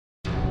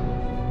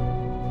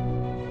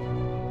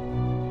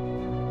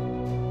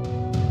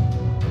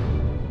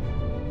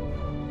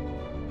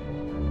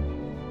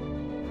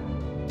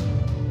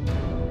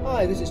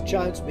Hi, this is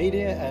Giants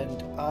Media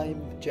and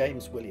I'm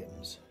James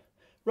Williams.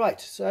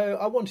 Right, so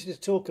I wanted to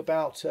talk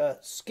about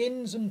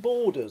skins and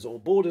borders, or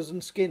borders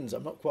and skins.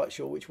 I'm not quite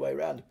sure which way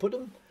around to put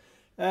them.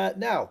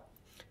 Now,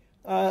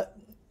 you're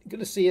going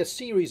to see a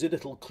series of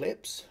little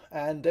clips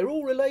and they're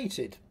all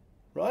related,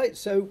 right?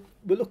 So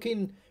we'll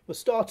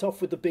start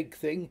off with the big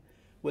thing.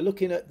 We're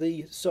looking at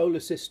the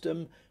solar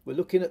system, we're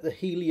looking at the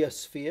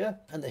heliosphere,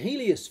 and the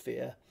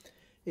heliosphere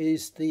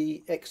is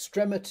the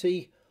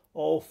extremity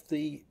of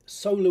the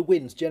solar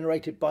winds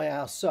generated by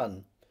our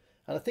sun.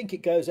 And I think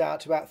it goes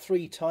out to about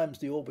 3 times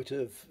the orbit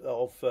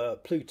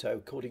of Pluto,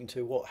 according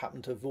to what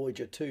happened to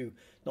Voyager 2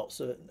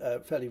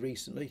 fairly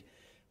recently,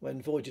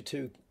 when Voyager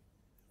 2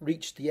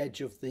 reached the edge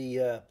of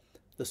the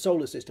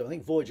solar system. I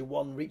think Voyager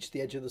 1 reached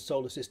the edge of the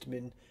solar system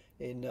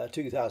in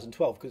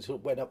 2012 because it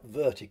went up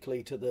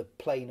vertically to the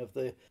plane of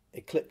the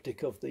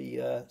ecliptic of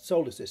the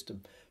solar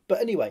system.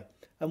 But anyway,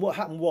 and what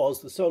happened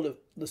was the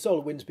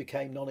solar winds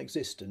became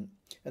non-existent,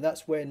 and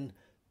that's when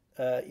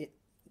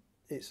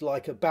it's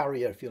like a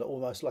barrier, if you like,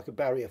 almost like a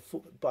barrier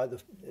by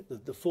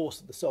the force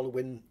of the solar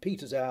wind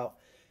peters out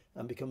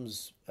and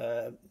becomes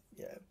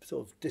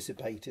sort of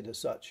dissipated as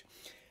such,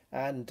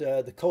 and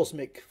the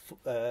cosmic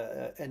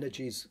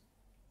energies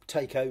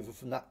take over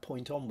from that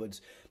point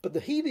onwards. But the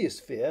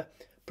heliosphere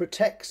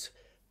protects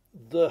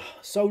the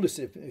solar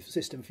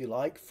system, if you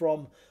like,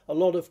 from a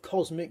lot of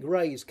cosmic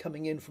rays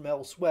coming in from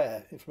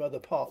elsewhere, from other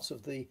parts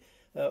of the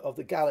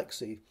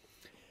galaxy.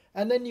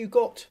 And then you've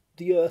got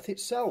the Earth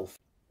itself,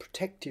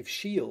 protective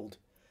shield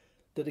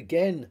that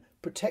again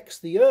protects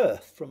the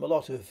Earth from a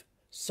lot of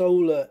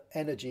solar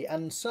energy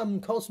and some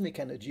cosmic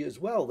energy as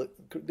well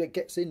that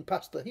gets in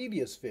past the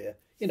heliosphere.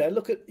 You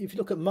know, if you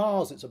look at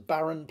Mars, it's a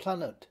barren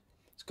planet.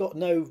 It's got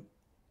no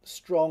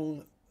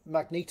strong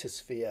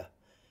magnetosphere.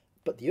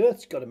 But the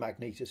Earth's got a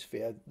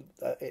magnetosphere,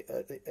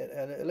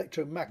 an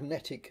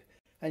electromagnetic,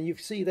 and you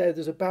see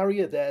there's a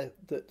barrier there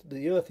that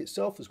the Earth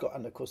itself has got,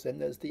 and of course then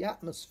there's the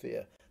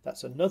atmosphere.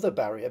 That's another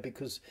barrier,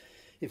 because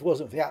if it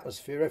wasn't for the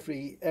atmosphere,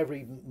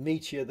 every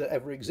meteor that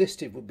ever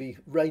existed would be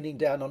raining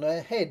down on our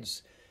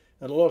heads,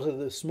 and a lot of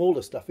the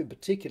smaller stuff in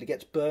particular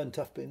gets burnt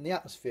up in the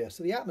atmosphere.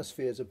 So the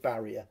atmosphere is a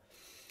barrier.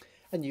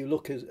 And you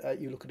look at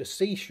a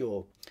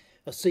seashore.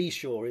 A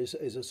seashore is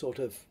a sort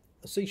of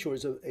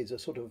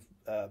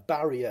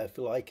barrier, if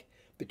you like,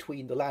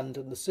 between the land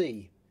and the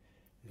sea,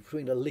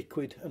 between a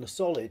liquid and a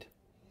solid.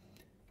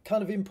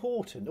 Kind of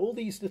important. All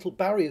these little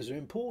barriers are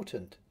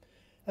important.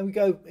 And we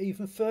go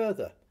even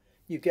further.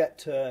 You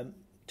get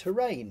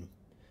terrain.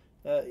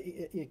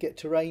 You get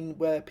terrain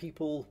where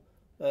people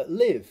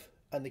live,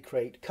 and they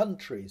create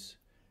countries.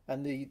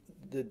 And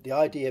the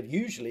idea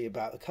usually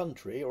about a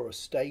country or a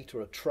state or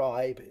a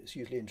tribe, it's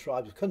usually in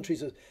tribes.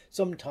 Countries are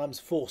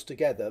sometimes forced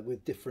together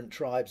with different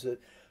tribes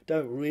that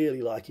don't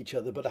really like each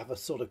other but have a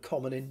sort of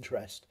common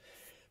interest.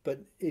 But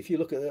if you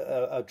look at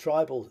a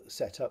tribal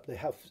setup, they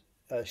have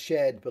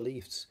shared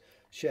beliefs,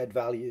 shared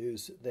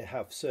values. They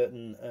have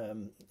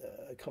certain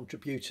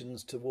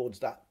contributions towards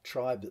that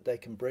tribe that they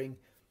can bring.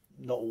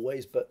 Not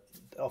always, but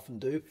often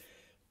do.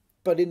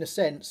 But in a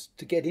sense,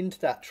 to get into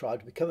that tribe,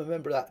 to become a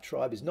member of that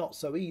tribe is not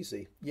so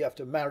easy. You have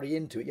to marry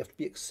into it. You have to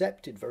be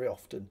accepted very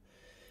often.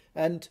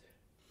 And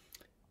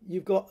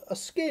you've got a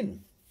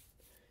skin.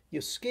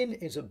 Your skin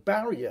is a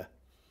barrier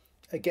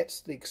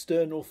against the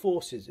external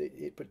forces.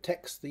 It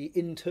protects the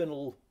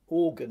internal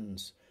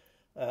organs.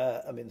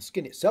 I mean, the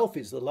skin itself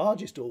is the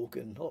largest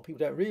organ. A lot of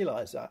people don't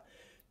realise that.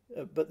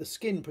 But the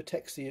skin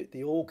protects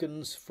the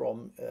organs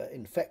from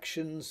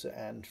infections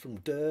and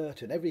from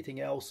dirt and everything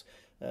else.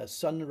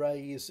 Sun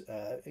rays.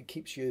 It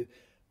keeps you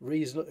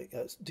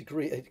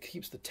it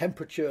keeps the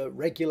temperature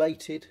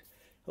regulated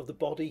of the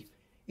body.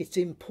 It's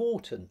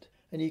important.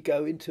 And you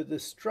go into the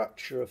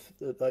structure of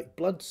like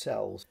blood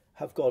cells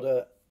have got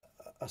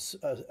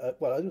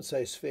well, I wouldn't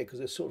say a sphere because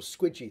they're sort of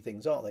squidgy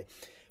things, aren't they?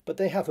 But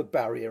they have a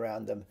barrier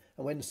around them.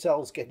 And when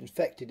cells get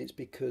infected, it's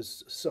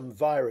because some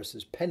virus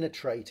has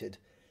penetrated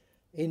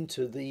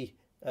into the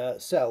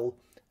cell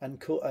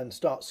and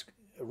starts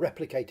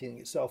replicating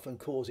itself and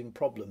causing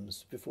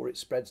problems before it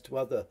spreads to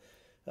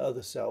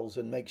other cells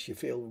and makes you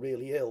feel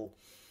really ill.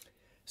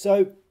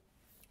 So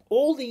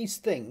all these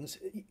things,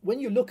 when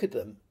you look at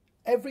them,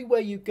 everywhere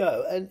you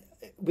go, and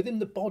within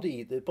the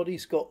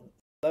body's got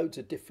loads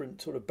of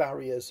different sort of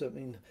barriers. I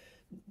mean,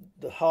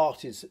 the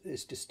heart is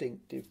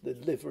distinctive, the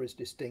liver is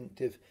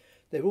distinctive.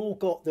 They've all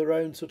got their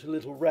own sort of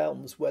little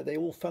realms where they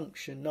all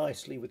function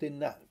nicely within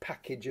that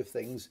package of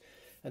things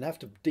and have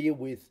to deal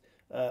with,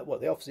 well,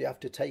 they obviously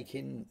have to take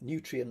in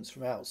nutrients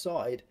from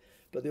outside,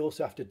 but they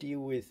also have to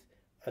deal with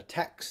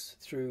attacks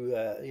through,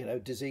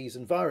 disease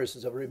and virus,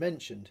 as I've already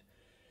mentioned.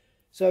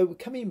 So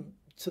coming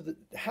to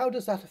how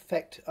does that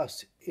affect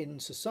us in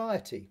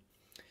society?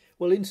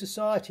 Well, in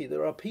society,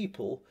 there are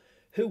people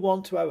who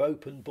want to have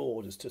open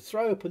borders, to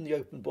throw open the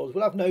open borders.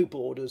 We'll have no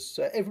borders,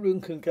 so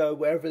everyone can go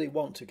wherever they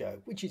want to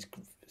go, which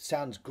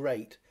sounds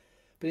great.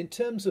 But in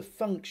terms of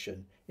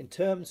function, in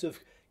terms of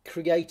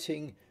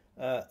creating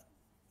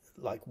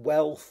like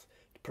wealth,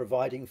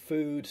 providing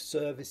food,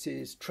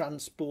 services,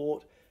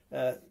 transport,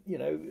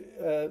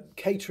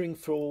 catering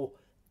for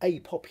a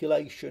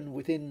population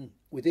within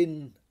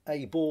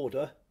a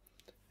border,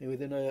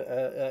 within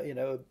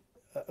a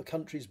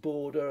country's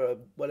border, or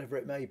whatever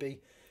it may be.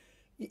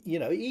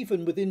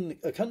 Even within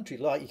a country,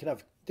 like you can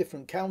have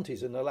different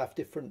counties and they'll have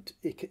different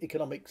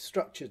economic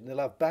structures and they'll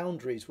have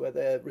boundaries where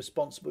they're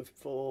responsible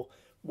for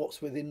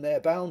what's within their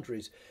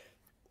boundaries.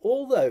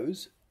 All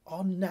those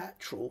are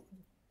natural.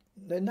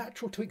 They're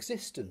natural to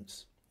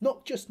existence.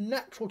 Not just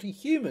natural to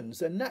humans,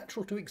 they're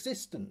natural to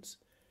existence.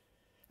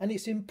 And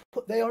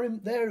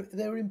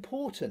they're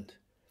important.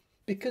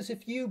 Because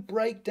if you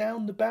break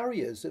down the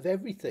barriers of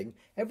everything,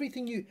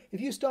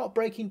 if you start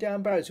breaking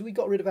down barriers, if we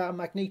got rid of our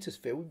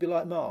magnetosphere, we'd be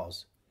like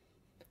Mars.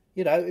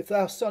 If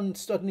our sun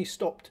suddenly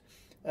stopped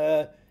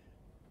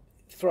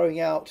throwing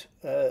out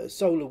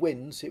solar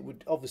winds, it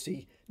would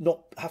obviously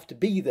not have to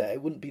be there.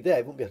 It wouldn't be there.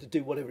 It wouldn't be able to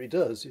do whatever it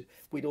does.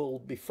 We'd all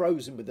be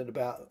frozen within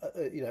about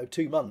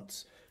 2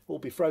 months. All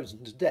be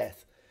frozen to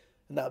death,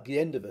 and that would be the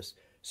end of us.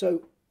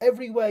 So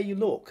everywhere you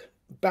look,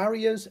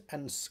 barriers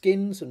and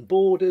skins and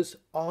borders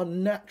are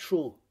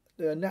natural.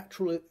 They're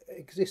natural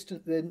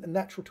They're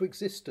natural to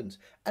existence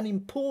and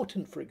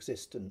important for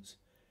existence.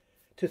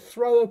 To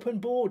throw open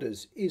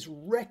borders is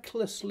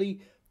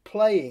recklessly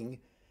playing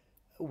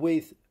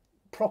with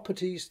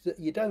properties that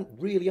you don't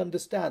really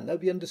understand.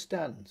 Nobody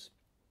understands,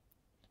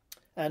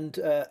 and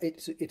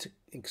it's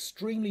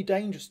extremely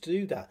dangerous to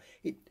do that.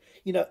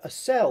 A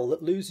cell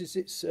that loses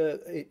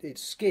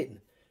its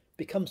skin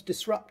becomes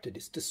disrupted.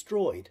 It's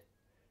destroyed.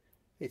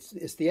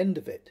 It's the end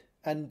of it,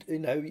 and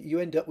you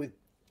end up with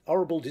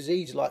horrible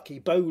disease like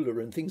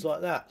Ebola and things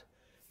like that.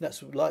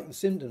 That's like the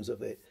symptoms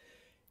of it.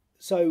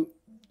 So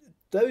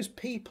those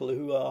people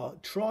who are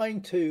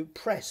trying to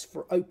press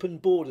for open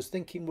borders,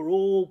 thinking we're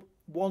all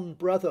one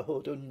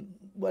brotherhood and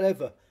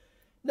whatever,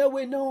 no,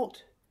 we're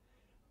not.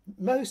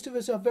 Most of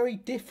us are very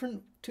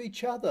different to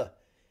each other.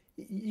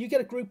 You get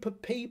a group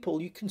of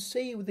people, you can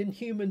see within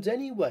humans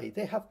anyway,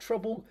 they have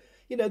trouble.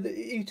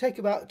 You take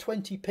about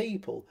 20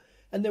 people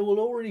and there will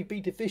already be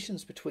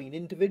divisions between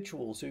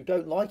individuals who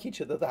don't like each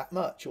other that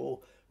much or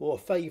a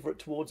favourite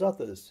towards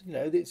others.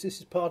 This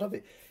is part of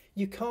it.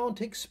 You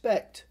can't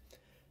expect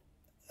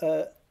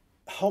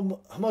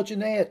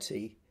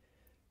homogeneity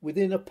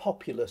within a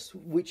populace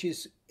which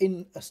is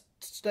in a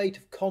state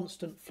of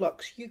constant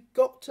flux. You've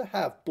got to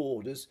have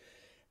borders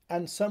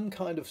and some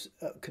kind of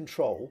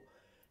control.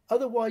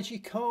 Otherwise, you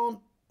can't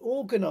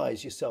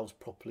organise yourselves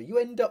properly. You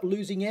end up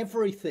losing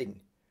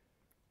everything.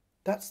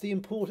 That's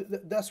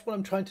what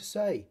I'm trying to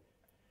say.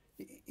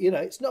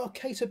 It's not a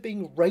case of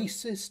being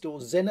racist or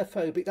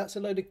xenophobic. That's a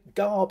load of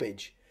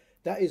garbage.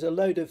 That is a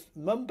load of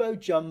mumbo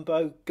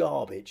jumbo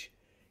garbage.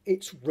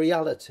 It's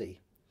reality.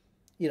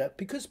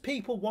 Because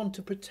people want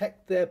to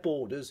protect their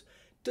borders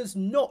does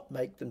not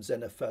make them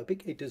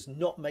xenophobic. It does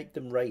not make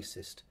them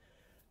racist.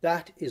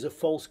 That is a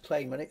false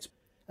claim.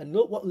 And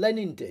look what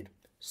Lenin did.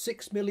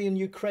 6 million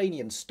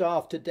Ukrainians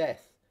starved to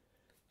death.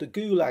 The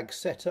Gulag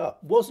set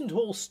up. Wasn't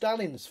all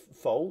Stalin's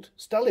fault.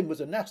 Stalin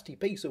was a nasty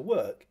piece of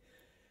work.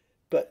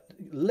 But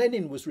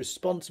Lenin was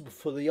responsible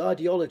for the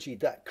ideology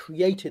that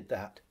created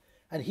that.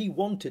 And he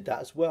wanted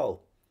that as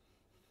well.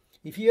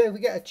 If you ever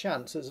get a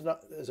chance,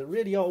 there's a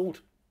really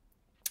old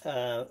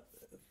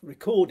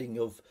recording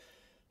of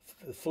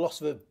the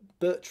philosopher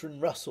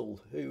Bertrand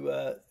Russell, who,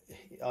 I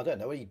don't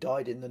know when he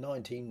died in the I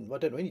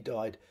don't know when he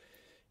died.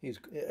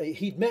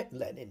 He'd met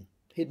Lenin.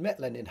 He'd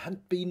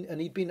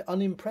been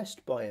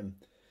unimpressed by him.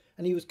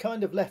 And he was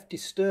kind of left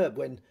disturbed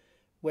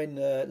when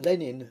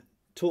Lenin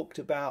talked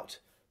about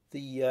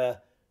the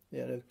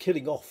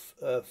killing off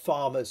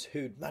farmers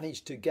who'd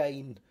managed to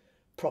gain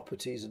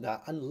properties and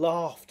that, and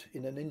laughed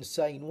in an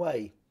insane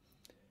way.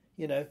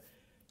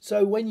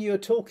 So when you're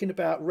talking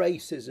about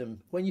racism,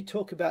 when you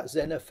talk about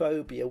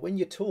xenophobia, when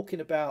you're talking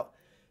about,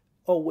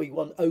 we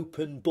want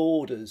open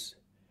borders,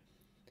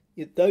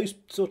 those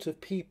sort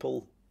of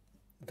people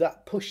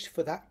that pushed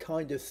for that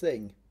kind of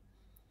thing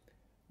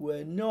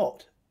were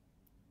not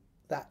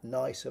that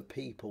nice of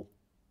people.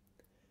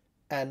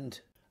 And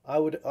I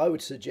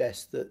would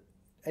suggest that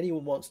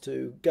anyone wants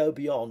to go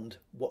beyond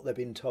what they've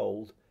been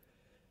told,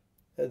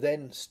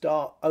 then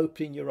start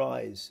opening your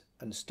eyes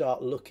and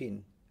start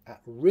looking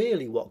at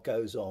really what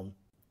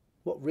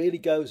really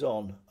goes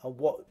on and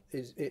what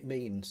it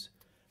means.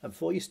 And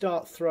before you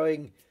start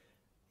throwing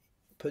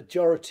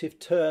pejorative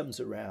terms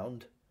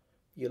around,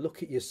 you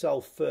look at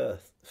yourself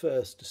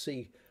first to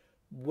see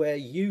where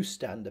you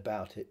stand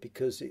about it,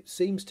 because it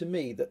seems to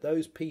me that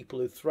those people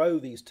who throw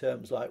these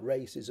terms like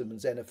racism and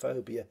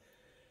xenophobia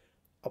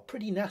are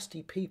pretty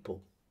nasty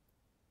people.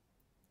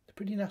 They're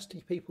pretty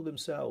nasty people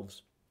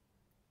themselves.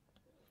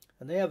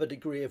 And they have a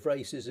degree of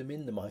racism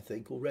in them, I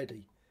think,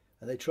 already.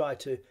 And they try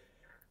to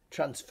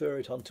transfer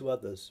it onto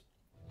others.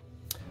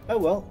 Oh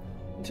well,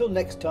 until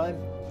next time,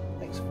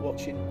 thanks for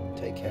watching.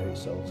 Take care of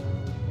yourselves.